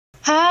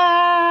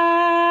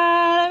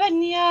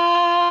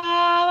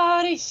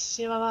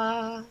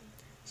Shiva.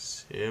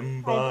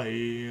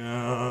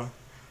 Simbaya.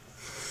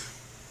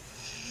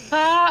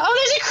 Oh,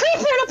 there's a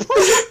creeper in a pool!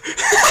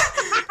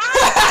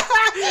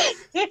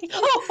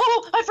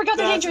 I forgot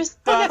they're dangerous.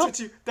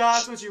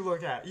 That's what you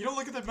look at. You don't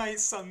look at the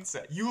nice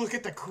sunset. You look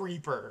at the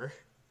creeper.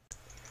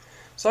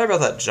 Sorry about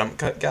that jump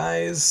cut,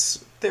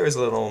 guys. There was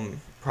a little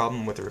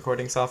problem with the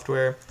recording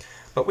software,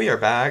 but we are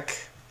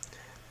back.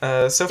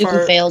 So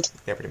far, failed.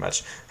 Yeah, pretty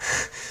much.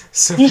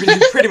 So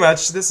pretty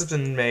much, this has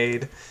been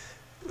made.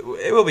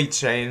 It will be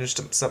changed.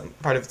 Some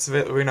part of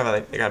it. We're gonna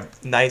have like a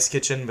nice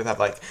kitchen with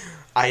like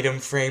item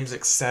frames,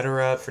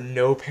 etc. for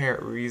no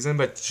apparent reason,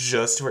 but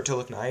just for it to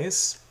look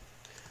nice.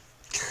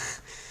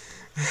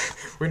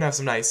 We're gonna have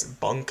some nice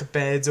bunk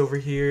beds over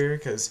here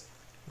because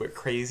we're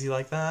crazy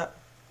like that.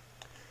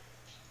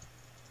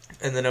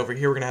 And then over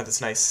here we're gonna have this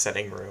nice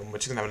setting room,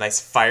 which is gonna have a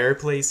nice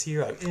fireplace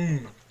here. Like,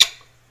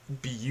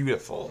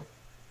 beautiful.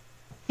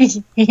 It's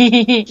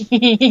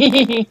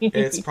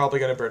probably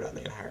gonna burn down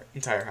the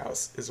entire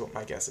house, is what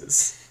my guess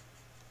is.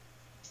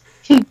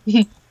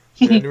 Then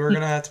we're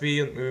gonna have to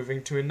be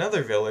moving to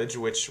another village,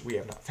 which we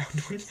have not found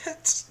one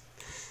yet.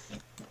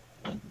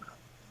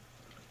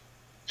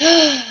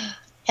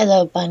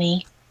 Hello,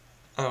 bunny.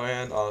 Oh,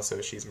 and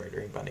also she's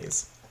murdering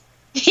bunnies.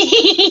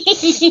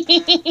 Just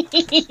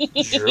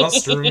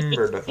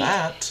remembered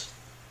that.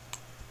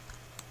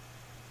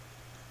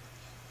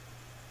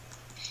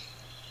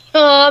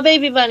 Oh,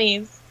 baby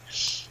bunnies.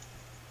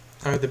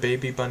 Are the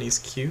baby bunnies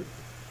cute?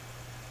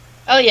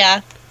 Oh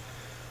yeah.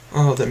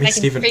 Oh, that makes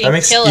it even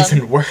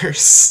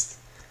worse.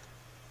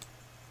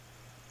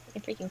 I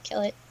can freaking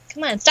kill it.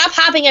 Come on, stop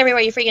hopping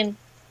everywhere, you freaking.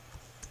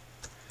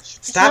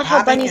 Stop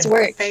how bunnies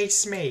work.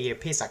 Face me, you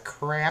piece of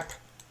crap.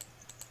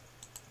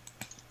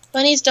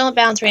 Bunnies don't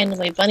bounce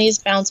randomly. Bunnies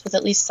bounce with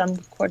at least some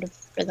chord of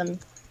rhythm.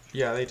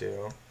 Yeah, they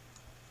do.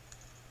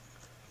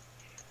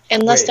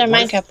 Unless they're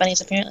Minecraft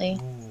bunnies, apparently.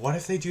 What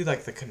if they do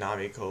like the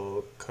Konami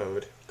code?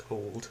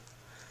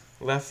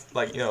 Left,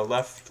 like, you know,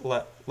 left,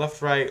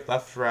 right,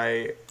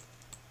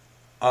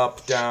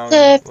 up, down,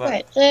 left,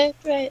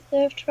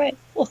 right.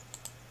 Whoa.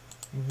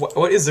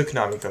 What is the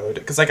Konami code?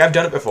 Because, like, I've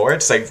done it before,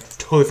 it's like,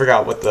 totally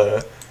forgot what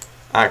the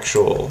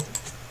actual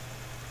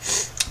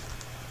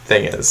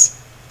thing is.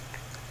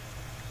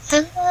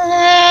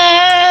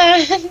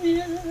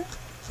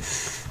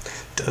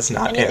 Does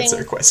not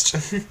answer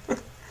question.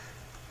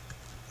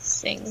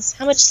 Sings.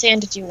 How much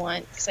sand did you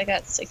want? Because I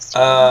got 16.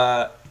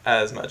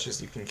 As much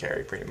as you can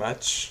carry, pretty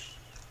much.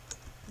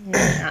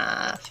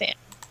 Nah, fam.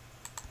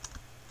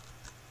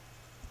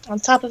 On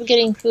top of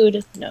getting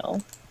food,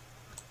 no.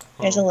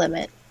 There's a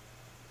limit.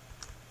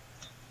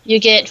 You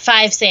get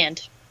 5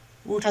 sand.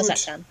 How's that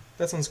sound?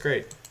 That sounds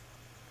great.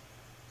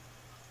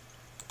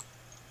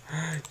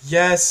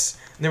 Yes!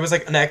 And there was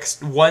like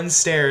one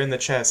stair in the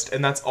chest,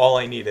 and that's all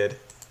I needed.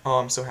 Oh,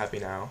 I'm so happy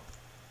now.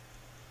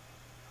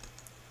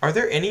 Are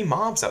there any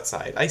mobs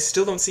outside? I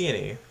still don't see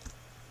any.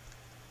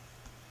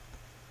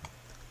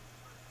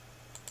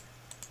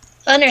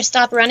 Bunner,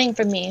 stop running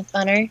from me,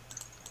 Bunner.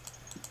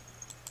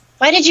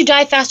 Why did you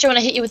die faster when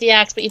I hit you with the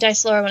axe, but you die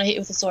slower when I hit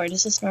you with the sword?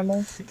 Is this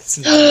normal? It's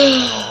not normal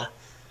at all.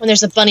 When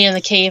there's a bunny in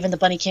the cave and the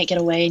bunny can't get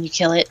away and you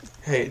kill it.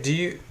 Hey,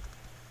 did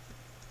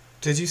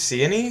you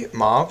see any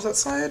mobs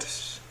outside?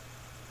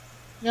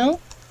 No?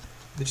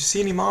 Did you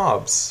see any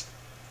mobs?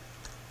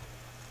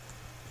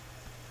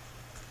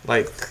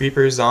 Like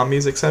creepers,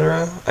 zombies,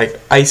 etc.? Like,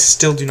 I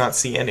still do not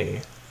see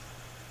any.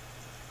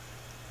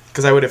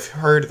 Because I would have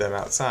heard them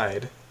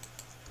outside.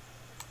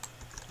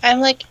 I'm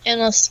like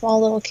in a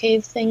small little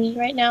cave thingy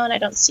right now and I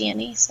don't see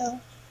any, so.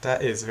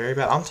 That is very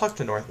bad. I'll talk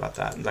to North about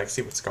that and like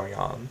see what's going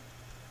on.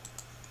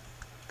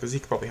 Because he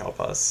could probably help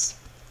us.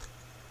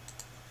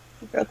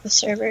 You broke the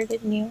server,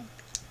 didn't you?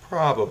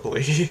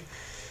 Probably.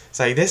 It's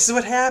like, this is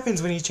what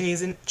happens when you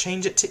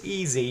change it to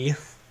easy.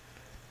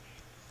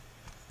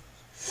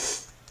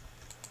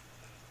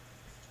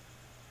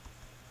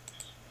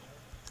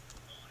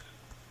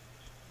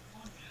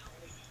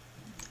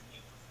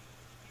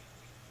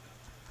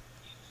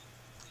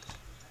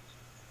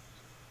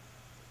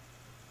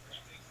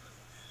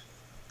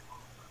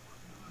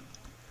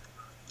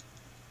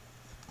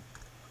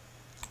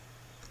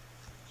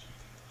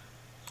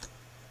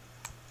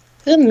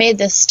 Who made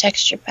this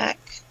texture pack?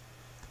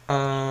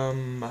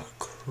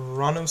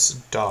 Kronos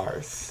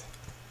Darth.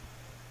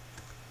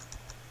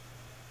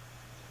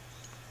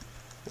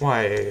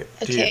 Why?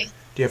 Okay.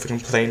 Do you have a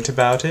complaint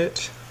about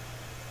it?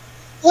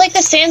 Well, like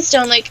the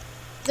sandstone, like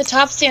the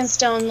top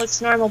sandstone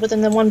looks normal, but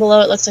then the one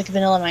below it looks like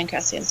vanilla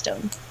Minecraft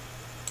sandstone.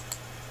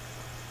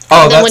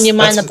 Oh, and then when you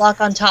mine the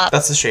block on top,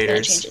 that's the shaders.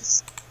 It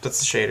changes. That's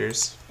the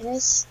shaders. It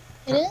is?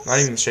 It is? Not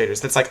even the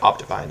shaders. That's like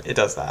Optifine. It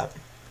does that.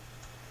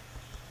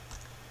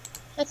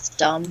 That's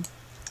dumb.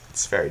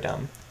 It's very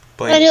dumb.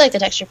 But I do like the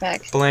texture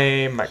pack.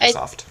 Blame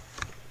Microsoft.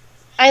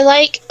 I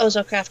like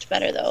OzoCraft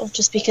better, though,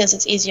 just because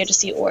it's easier to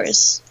see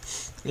ores.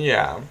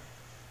 Yeah.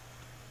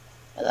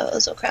 I love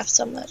OzoCraft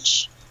so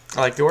much.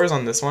 Like, the ores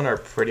on this one are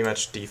pretty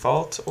much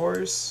default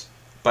ores,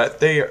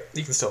 but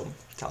you can still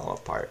tell them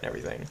apart and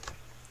everything.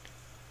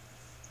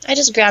 I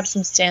just grabbed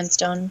some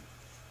sandstone.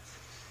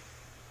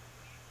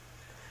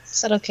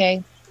 Is that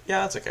okay?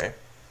 Yeah, that's okay.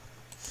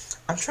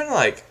 I'm trying to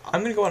like,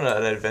 I'm gonna go on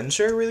an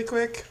adventure really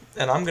quick,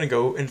 and I'm gonna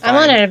go and find.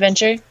 I'm on an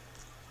adventure.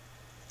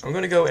 I'm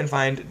gonna go and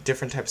find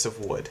different types of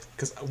wood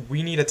because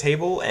we need a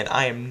table, and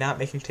I am not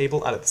making a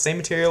table out of the same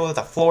material that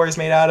the floor is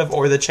made out of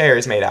or the chair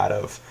is made out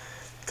of,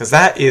 because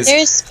that is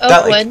There's oak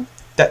that wood.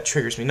 that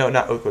triggers me. No,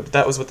 not oak wood.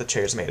 That was what the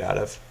chair's made out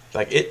of.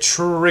 Like it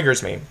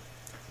triggers me.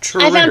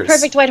 I found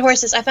perfect white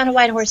horses. I found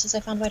white horses.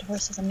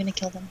 I'm gonna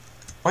kill them.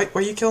 Why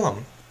you kill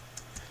them?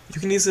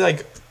 You can easily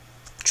like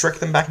trick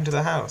them back into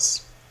the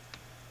house.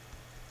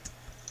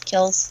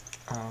 Kills.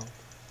 Oh.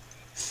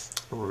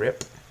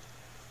 Rip.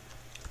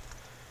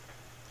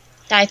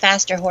 Die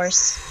faster,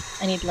 horse.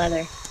 I need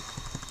leather.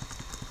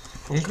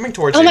 I'm coming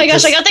towards you. Oh my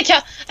gosh, I got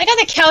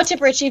the cow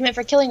tipper achievement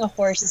for killing a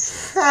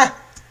horse.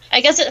 I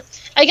guess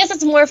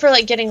it's more for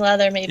like getting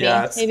leather, maybe.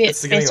 Yeah, maybe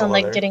it's based on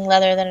like getting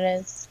leather than it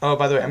is. Oh,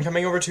 by the way, I'm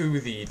coming over to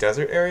the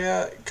desert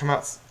area. Come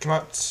out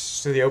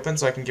to the open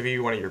so I can give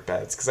you one of your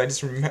beds, because I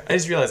just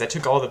realized I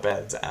took all the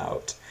beds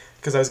out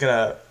because I was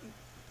gonna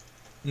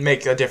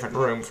make a different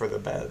room for the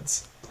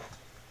beds.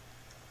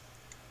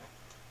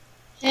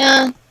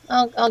 Yeah,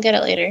 I'll get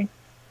it later.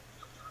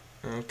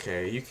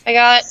 Okay, I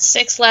got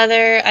 6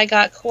 leather. I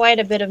got quite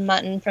a bit of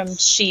mutton from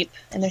sheep,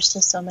 and there's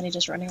still so many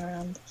just running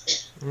around.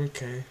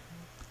 Okay.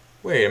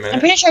 Wait a minute. I'm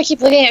pretty sure I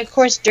keep looking at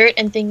coarse dirt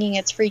and thinking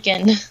it's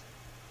freaking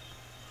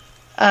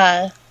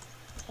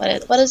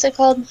what is it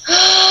called?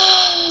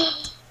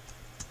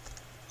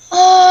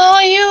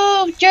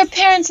 Oh, your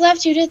parents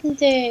left you, didn't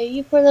they?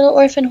 You poor little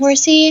orphan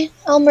horsey.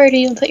 I'll murder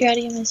you and put you out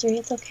of your misery.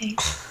 It's okay.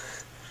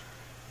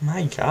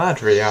 My God,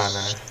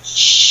 Rihanna.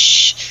 Shh.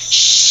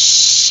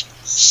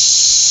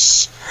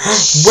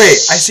 Wait,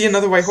 I see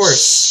another white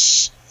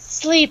horse.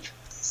 Sleep.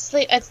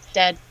 It's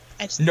dead.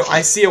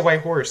 I see a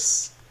white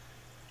horse.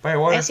 By a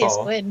waterfall. I see a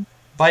squid.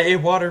 By a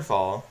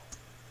waterfall.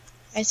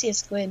 I see a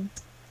squid.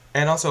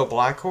 And also a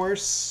black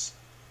horse.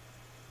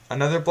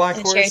 Another black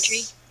horse. Cherry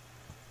tree.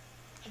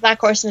 A black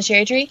horse and a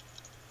cherry tree?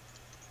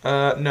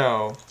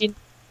 No. Do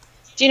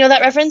you know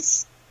that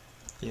reference?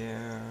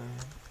 Yeah.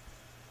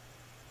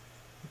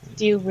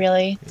 Do you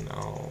really?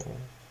 No.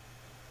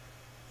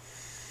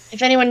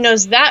 If anyone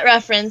knows that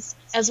reference,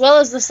 as well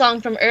as the song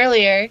from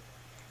earlier,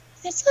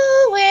 it's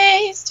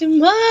always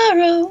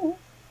tomorrow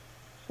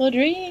for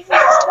dreams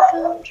to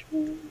come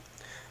true.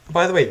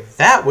 By the way,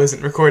 that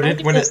wasn't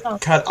recorded when it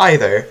cut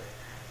either.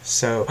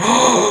 So.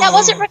 That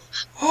wasn't.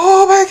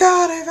 Oh my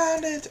God! I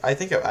found it. I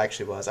think it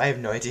actually was. I have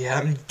no idea.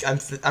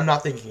 I'm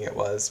not thinking it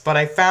was, but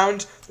I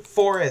found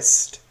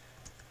forest,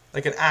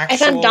 like an actual. I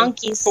found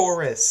donkeys.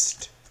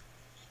 Forest.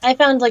 I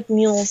found like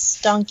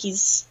mules,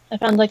 donkeys. I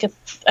found like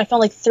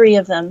 3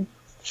 of them,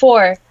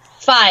 4,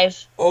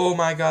 5. Oh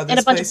my God! This and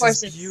a bunch place of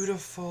horses. Is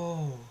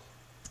beautiful.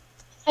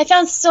 I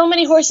found so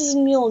many horses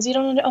and mules. You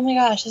don't know. Oh my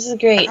gosh, this is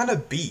great. I found a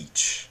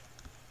beach,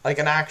 like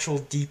an actual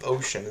deep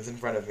ocean, is in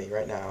front of me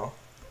right now.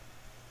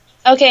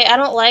 Okay, I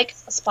don't like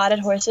spotted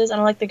horses. I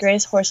don't like the gray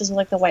horses with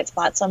like the white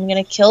spots, so I'm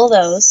gonna kill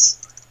those.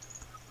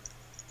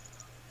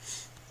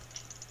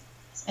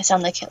 I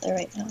sound like Hitler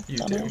right now. You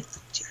do.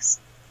 Jeez.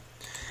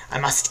 I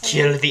must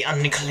kill the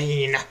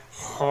unclean.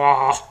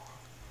 Oh.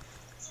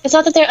 It's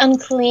not that they're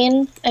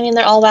unclean. I mean,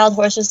 they're all wild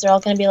horses. They're all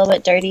gonna be a little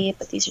bit dirty,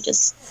 but these are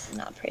just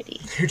not pretty.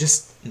 You're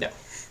just no.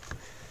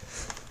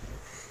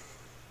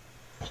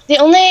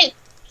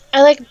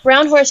 I like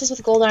brown horses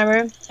with gold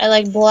armor. I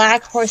like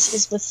black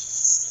horses with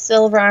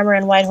silver armor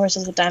and white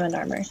horses with diamond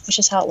armor. It's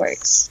just how it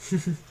works.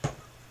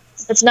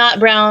 If it's not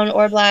brown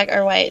or black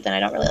or white, then I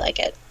don't really like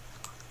it.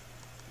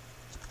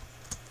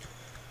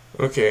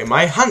 Okay,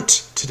 my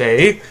hunt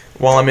today,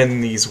 while I'm in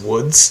these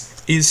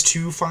woods, is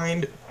to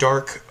find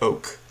dark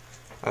oak.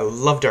 I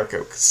love dark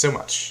oak so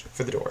much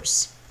for the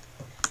doors.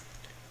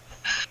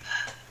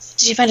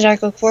 Did you find a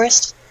dark oak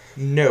forest?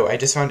 No, I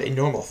just found a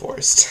normal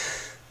forest.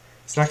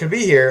 It's not going to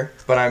be here,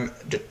 but I'm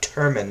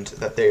determined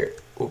that there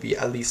will be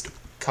at least a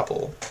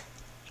couple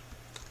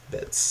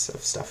bits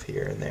of stuff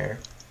here and there.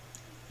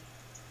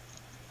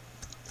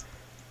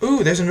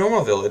 Ooh, there's a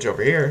normal village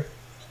over here.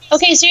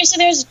 Okay, seriously,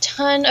 there's a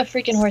ton of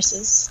freaking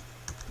horses.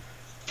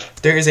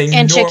 There is a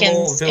and normal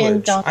chickens village.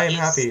 And donkeys. I am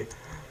happy.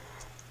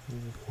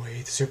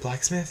 Wait, is there a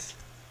blacksmith?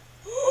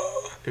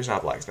 There's not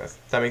a blacksmith.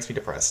 That makes me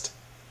depressed.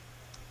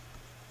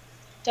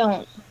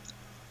 Don't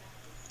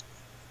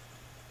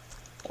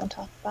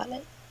talk about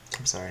it.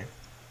 I'm sorry.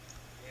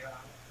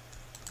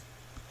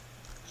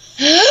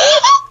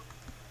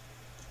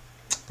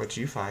 What'd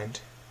you find?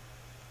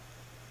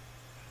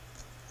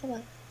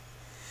 Hello.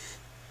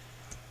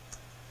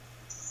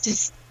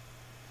 Just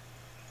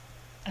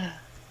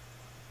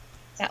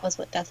that was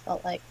what death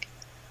felt like.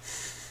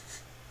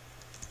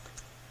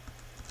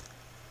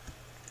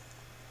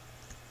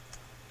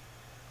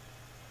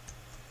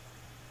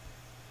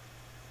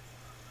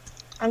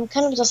 I'm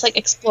kind of just like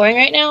exploring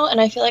right now,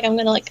 and I feel like I'm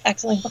gonna like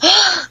accidentally.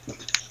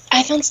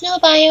 I found snow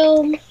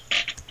biome.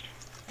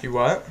 You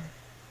what?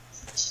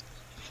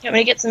 You want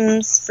me to get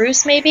some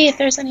spruce, maybe, if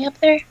there's any up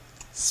there?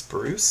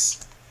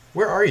 Spruce?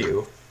 Where are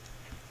you?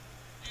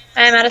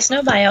 I'm at a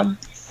snow biome.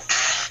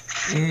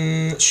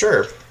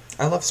 Sure.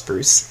 I love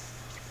spruce.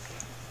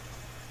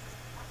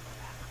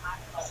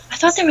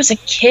 thought there was a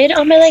kid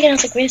on my leg, and I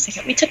was like, wait a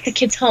second, we took the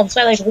kids home. So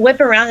I like whip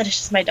around, and it's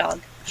just my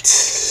dog.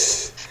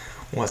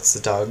 What's the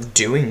dog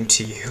doing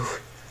to you?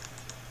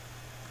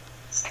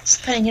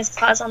 Just putting his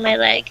paws on my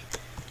leg.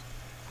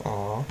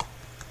 Aw.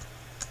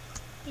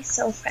 He's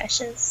so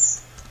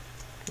precious.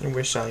 I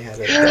wish I had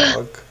a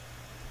dog.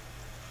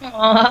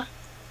 Aw.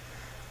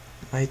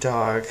 My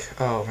dog.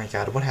 Oh my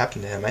god, what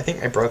happened to him? I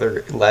think my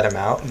brother let him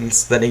out, and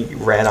then he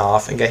ran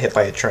off and got hit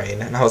by a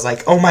train. And I was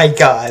like, oh my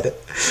god.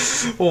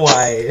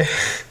 Why?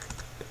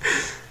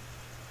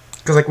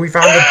 Because, like, we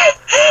found the...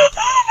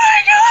 Oh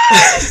my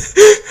god!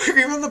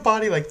 we found the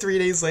body, like, 3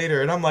 days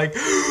later, and I'm like,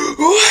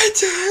 what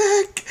the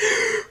heck?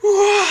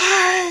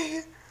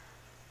 Why?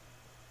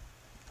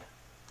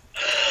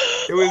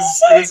 It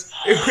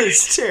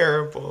was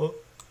terrible.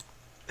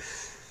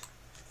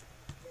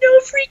 No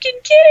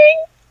freaking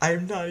kidding!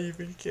 I'm not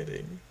even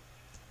kidding.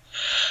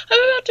 I'm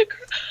about to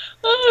cry.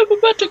 Oh, I'm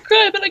about to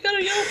cry, but I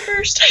gotta yell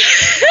first.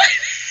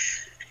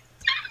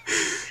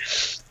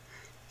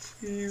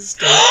 Please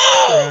don't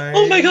cry.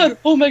 Oh my god!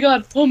 Oh my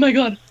god! Oh my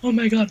god! Oh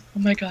my god! Oh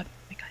my god!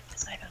 Oh my god!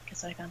 Guess what I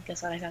found?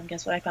 Guess what I found?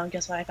 Guess what I found? Guess what I found?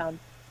 Guess what I found?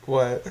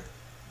 What?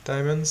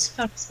 Diamonds? I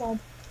found a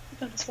swamp. I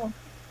found a swamp.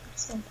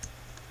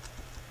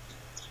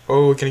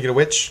 Oh, can I get a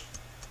witch?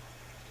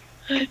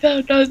 I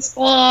found a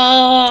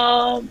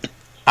swamp.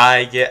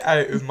 I get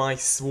out of my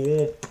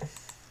swamp.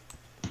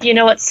 Do you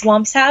know what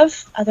swamps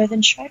have other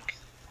than Shrek?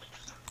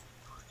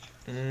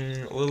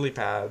 Lily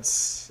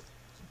pads.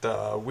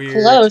 The weird.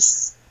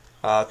 Close.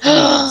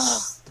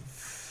 Things.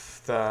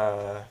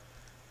 The.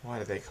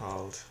 What are they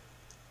called?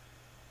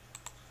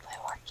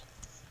 Blue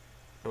orchids.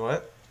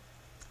 What?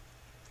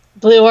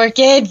 Blue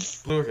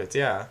orchids. Blue orchids,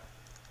 yeah.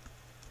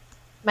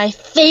 My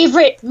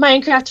favorite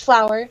Minecraft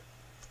flower.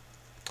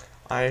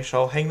 I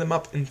shall hang them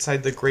up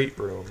inside the great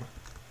room.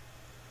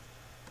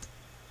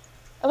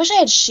 I wish I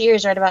had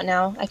shears right about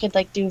now. I could,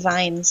 like, do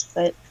vines,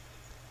 but...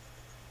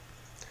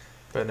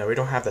 But no, we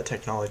don't have that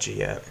technology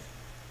yet.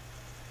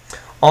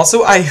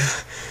 Also,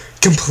 I've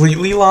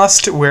completely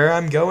lost where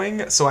I'm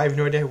going, so I have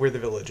no idea where the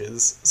village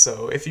is.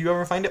 So if you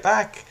ever find it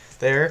back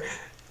there,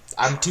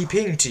 I'm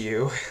TPing to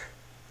you.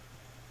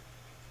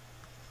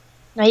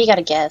 Now you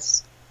gotta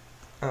guess.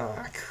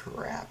 Ah,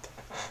 crap.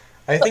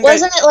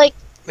 Wasn't it like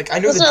I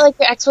know wasn't it like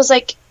your ex was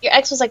like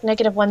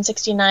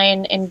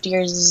 -169 and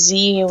your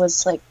Z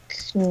was like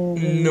no,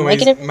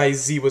 negative? my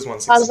Z was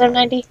 169. Positive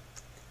 90?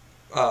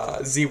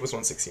 Z was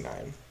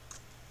 169.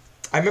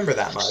 I remember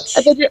that much.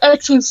 I bet your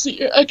ex was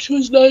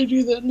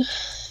 90 then.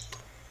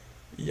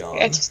 Young.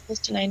 Your ex was close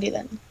to 90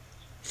 then.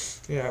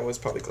 Yeah, I was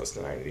probably close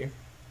to 90.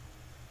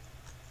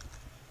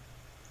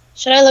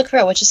 Should I look for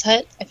a witch's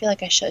hut? I feel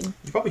like I should.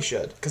 You probably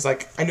should, because,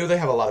 like, I know they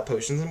have a lot of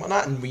potions and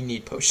whatnot, and we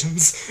need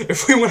potions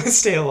if we want to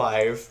stay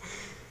alive.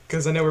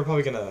 Because I know we're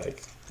probably gonna,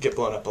 like, get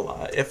blown up a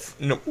lot if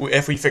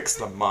we fix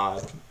the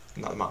mobs.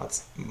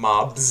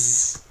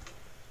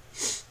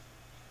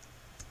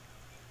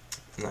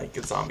 And, like,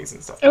 get zombies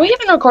and stuff. Are we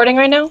even recording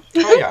right now?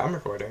 Oh yeah, I'm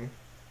recording.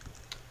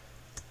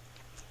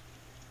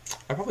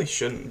 I probably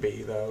shouldn't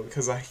be, though,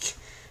 because, like...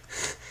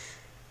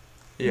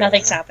 yeah,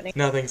 Nothing's happening.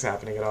 Nothing's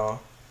happening at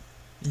all.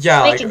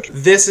 Yeah, like,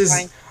 this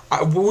is...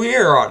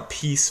 we're on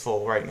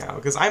peaceful right now,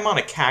 because I'm on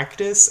a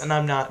cactus, and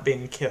I'm not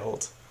being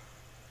killed.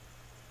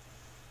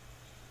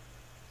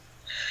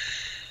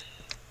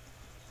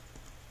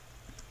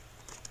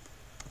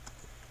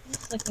 I'm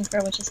just looking for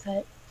a witch's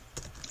hut.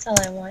 That's all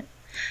I want.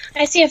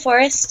 I see a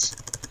forest.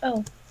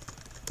 Oh.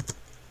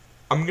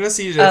 I'm gonna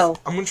see if...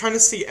 I'm trying to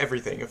see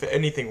everything, if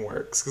anything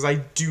works, because I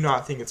do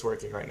not think it's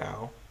working right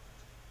now.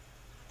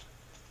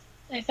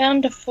 I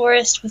found a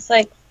forest with,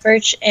 like,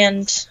 birch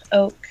and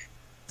oak.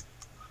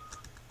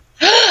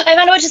 I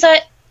found a witch's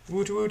hut!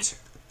 Woot woot.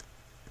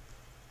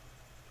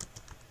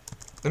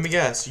 Let me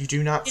guess, you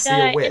do not see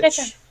a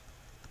witch.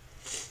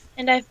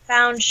 And I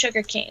found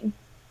sugarcane.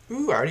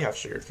 Ooh, I already have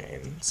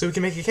sugarcane. So we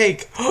can make a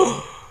cake.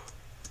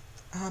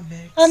 I'll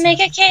make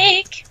a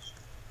cake!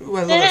 Ooh,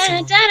 I love that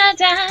song.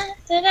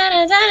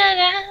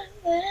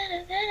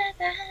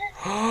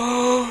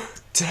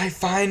 Did I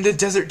find a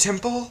desert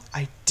temple?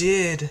 I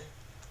did.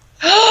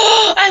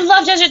 I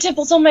love desert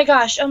temples. Oh my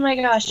gosh. Oh my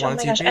gosh. Oh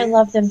my gosh. I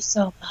love them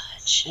so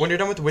much. When you're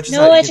done with the witches,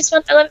 no, I just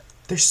want. I love.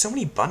 There's so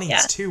many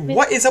bunnies too.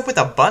 What is up with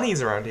the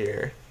bunnies around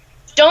here?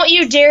 Don't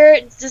you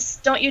dare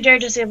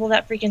disable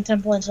that freaking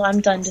temple until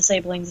I'm done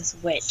disabling this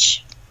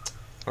witch.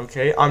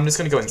 Okay, I'm just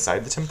gonna go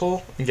inside the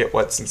temple and get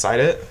what's inside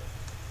it.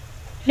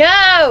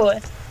 No.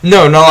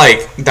 No, not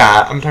like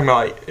that. I'm talking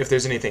about like if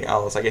there's anything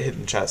else, like a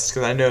hidden chest,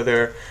 because I know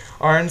there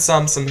are in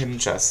some hidden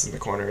chests in the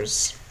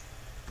corners.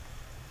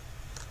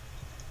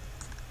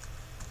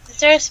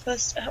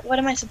 What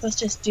am I supposed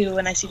to do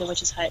when I see the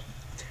witch's hut?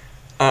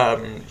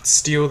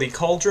 Steal the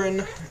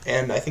cauldron,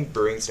 and I think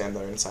brewing stand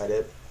that are inside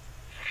it.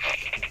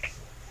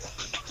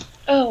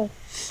 Oh,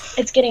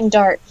 it's getting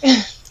dark.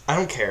 I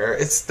don't care.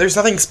 There's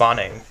nothing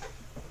spawning.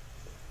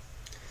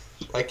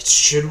 Like,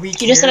 should we?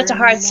 You just set it to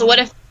hard. So what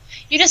if?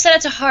 You just set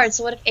it to hard.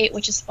 So what if 8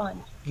 witches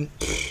spawn?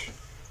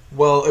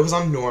 Well, it was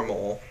on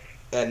normal,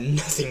 and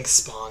nothing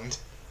spawned.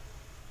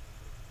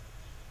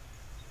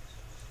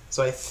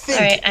 So I think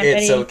Alright, I'm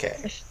it's ready.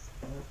 okay.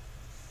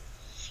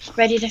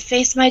 Ready to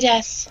face my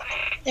death.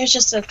 There's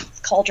just a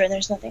cauldron,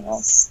 there's nothing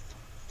else.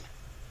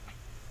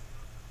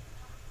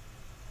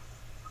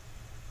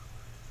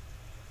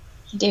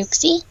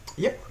 Dukesy?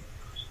 Yep.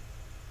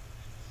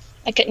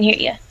 I couldn't hear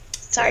you.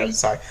 Sorry. Yeah,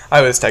 sorry.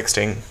 I was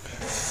texting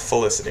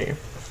Felicity.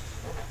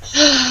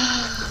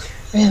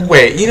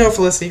 Wait, you know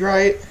Felicity,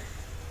 right?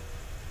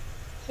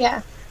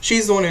 Yeah.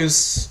 She's the one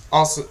who's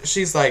also,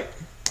 she's like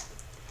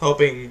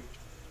helping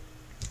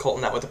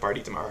Colton out with the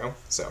party tomorrow.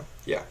 So,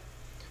 yeah.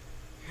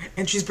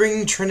 And she's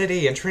bringing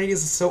Trinity, and Trinity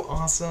is so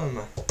awesome.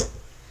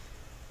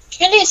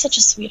 Trinity is such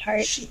a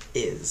sweetheart. She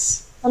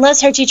is.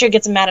 Unless her teacher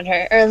gets mad at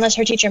her, or unless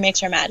her teacher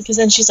makes her mad, because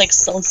then she's like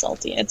so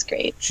salty. It's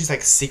great. She's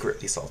like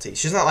secretly salty.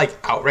 She's not like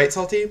outright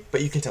salty,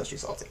 but you can tell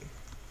she's salty.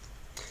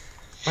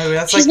 By the way,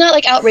 that's She's like, not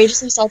like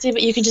outrageously salty,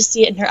 but you can just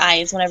see it in her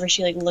eyes whenever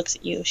she like looks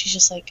at you. She's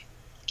just like,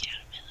 get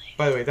out of my life.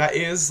 by the way, that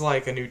is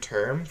like a new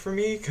term for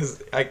me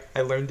because I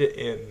learned it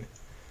in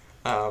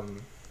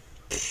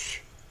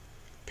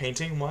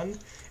painting one.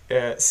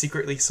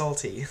 Secretly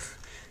salty,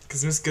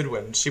 because Miss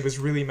Goodwin, she was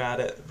really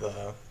mad at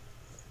the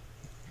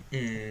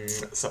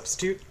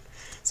substitute,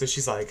 so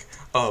she's like,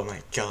 oh my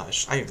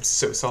gosh, I am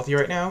so salty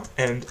right now.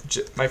 And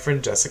my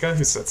friend Jessica,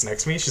 who sits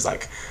next to me, she's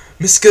like,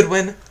 Miss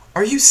Goodwin,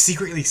 are you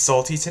secretly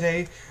salty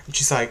today? And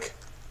she's like,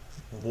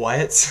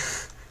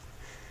 what?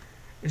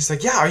 And she's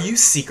like, yeah, are you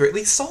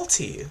secretly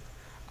salty?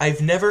 I've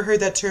never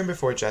heard that term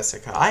before,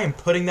 Jessica. I am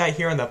putting that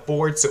here on the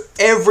board so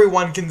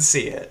everyone can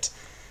see it.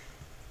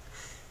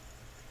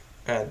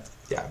 And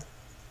yeah,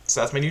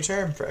 so that's my new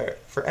term for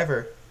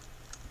forever.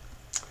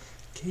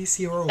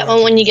 Casey or That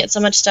one, when you get so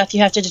much stuff, you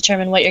have to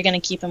determine what you're going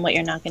to keep and what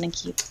you're not going to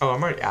keep. Oh,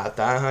 I'm already at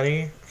that,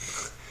 honey.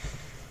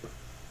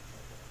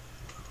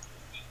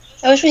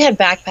 I wish we had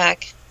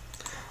backpack.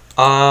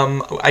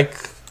 I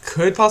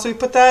could possibly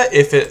put that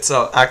if it's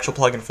an actual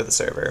plugin for the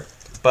server,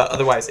 but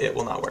otherwise it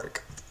will not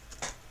work.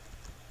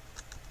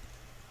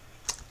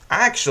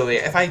 Actually,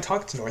 if I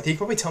talk to North, he could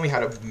probably tell me how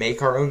to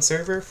make our own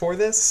server for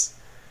this.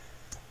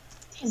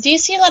 Do you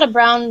see a lot of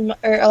brown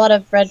or a lot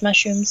of red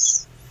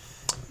mushrooms?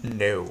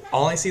 No.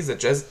 All I see is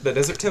the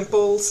desert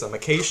temple, some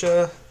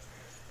acacia,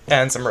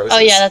 and some roses. Oh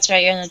yeah, that's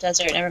right. You're in the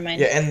desert. Never mind.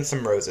 Yeah, and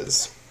some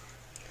roses.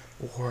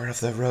 Word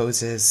of the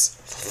Roses.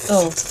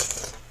 Oh.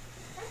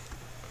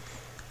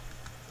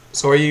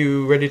 So are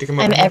you ready to come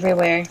over I'm here?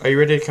 everywhere. Are you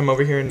ready to come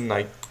over here and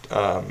like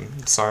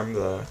disarm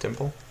the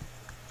temple?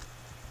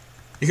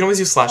 You can always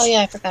use slash. Oh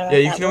yeah, I forgot about that.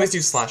 that. Yeah, you can always do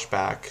slash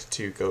back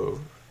to go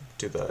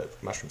do the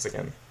mushrooms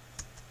again.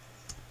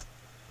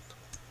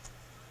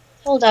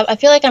 Hold up. I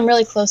feel like I'm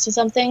really close to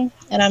something,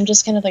 and I'm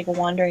just kind of like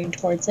wandering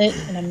towards it,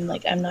 and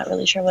I'm not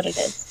really sure what it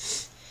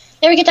is.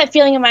 You ever get that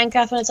feeling in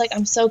Minecraft when it's like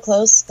I'm so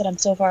close, but I'm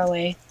so far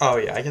away? Oh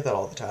yeah, I get that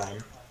all the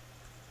time.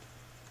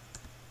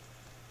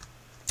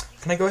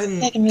 Can I go ahead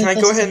and Can I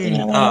go ahead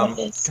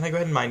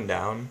and mine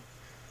down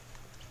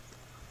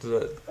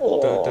the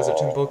desert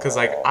temple? Because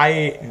like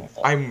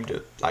I'm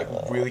like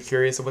really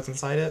curious of what's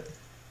inside it.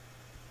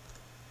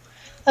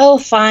 Oh,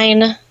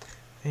 fine.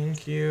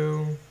 Thank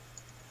you.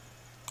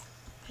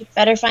 You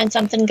better find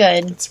something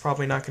good. It's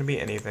probably not going to be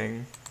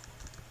anything.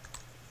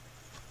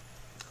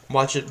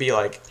 Watch it be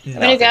like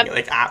I'm nothing,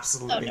 like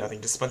absolutely nothing,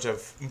 just a bunch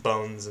of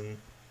bones and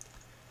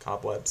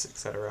cobwebs,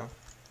 etc.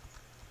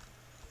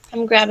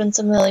 I'm grabbing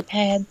some lily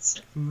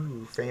pads.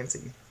 Ooh,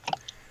 fancy.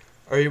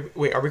 Are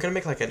we gonna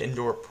make like an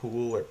indoor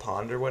pool or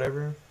pond or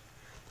whatever?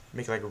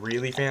 Make it like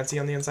really fancy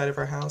on the inside of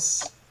our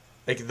house?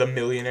 Like the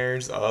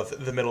millionaires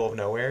of the middle of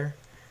nowhere?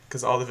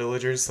 Because all the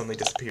villagers suddenly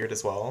disappeared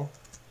as well.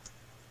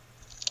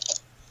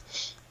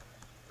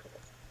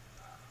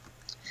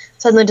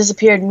 Suddenly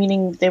disappeared,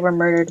 meaning they were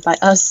murdered by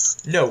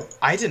us. No,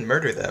 I didn't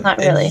murder them. Not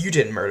really. And you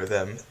didn't murder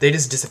them. They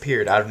just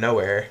disappeared out of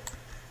nowhere.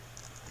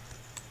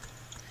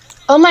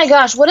 Oh my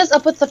gosh, what is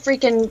up with the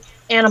freaking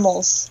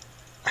animals?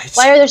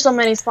 Why are there so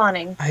many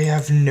spawning? I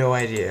have no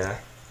idea.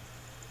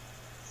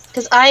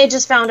 Because I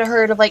just found a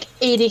herd of like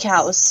 80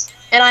 cows.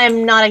 And I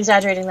am not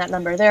exaggerating that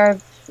number.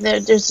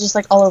 There's just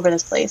like all over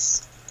this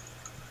place.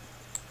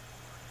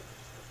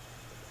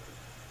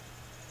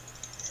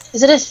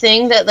 Is it a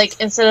thing that like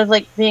instead of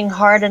like being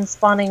hard and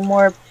spawning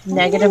more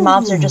negative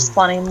mobs, they're just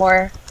spawning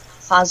more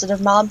positive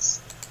mobs?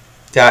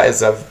 That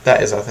is a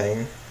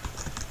thing.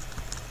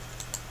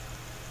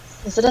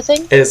 Is it a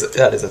thing?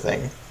 That is a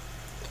thing.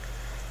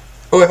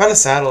 Oh, I found a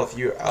saddle if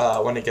you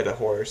want to get a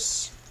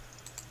horse.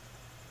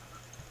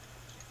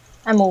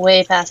 I'm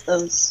way past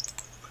those.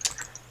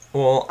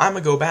 Well, I'm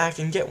gonna go back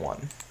and get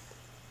one.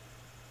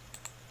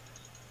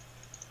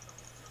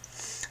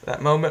 That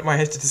moment when I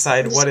have to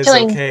decide what is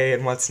okay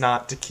and what's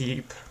not to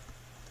keep.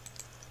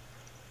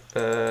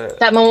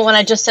 That moment when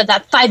I just said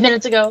that 5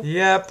 minutes ago.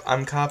 Yep,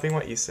 I'm copying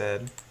what you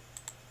said.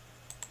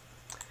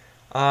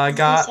 I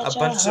got a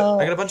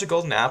bunch of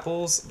golden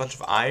apples, a bunch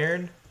of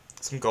iron,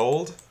 some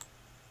gold.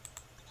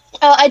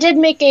 Oh, I did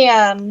make a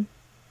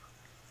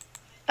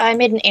I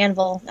made an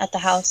anvil at the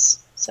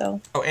house,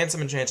 so. Oh, and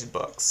some enchanted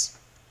books.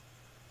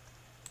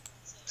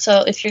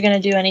 So if you're gonna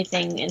do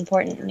anything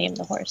important, name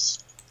the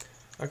horse.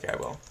 Okay, I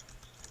will.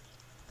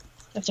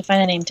 We have to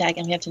find a name tag,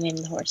 and we have to name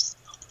the horse.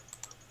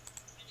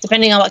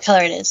 Depending on what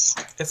color it is.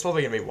 It's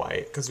probably gonna be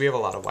white, because we have a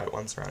lot of white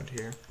ones around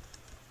here.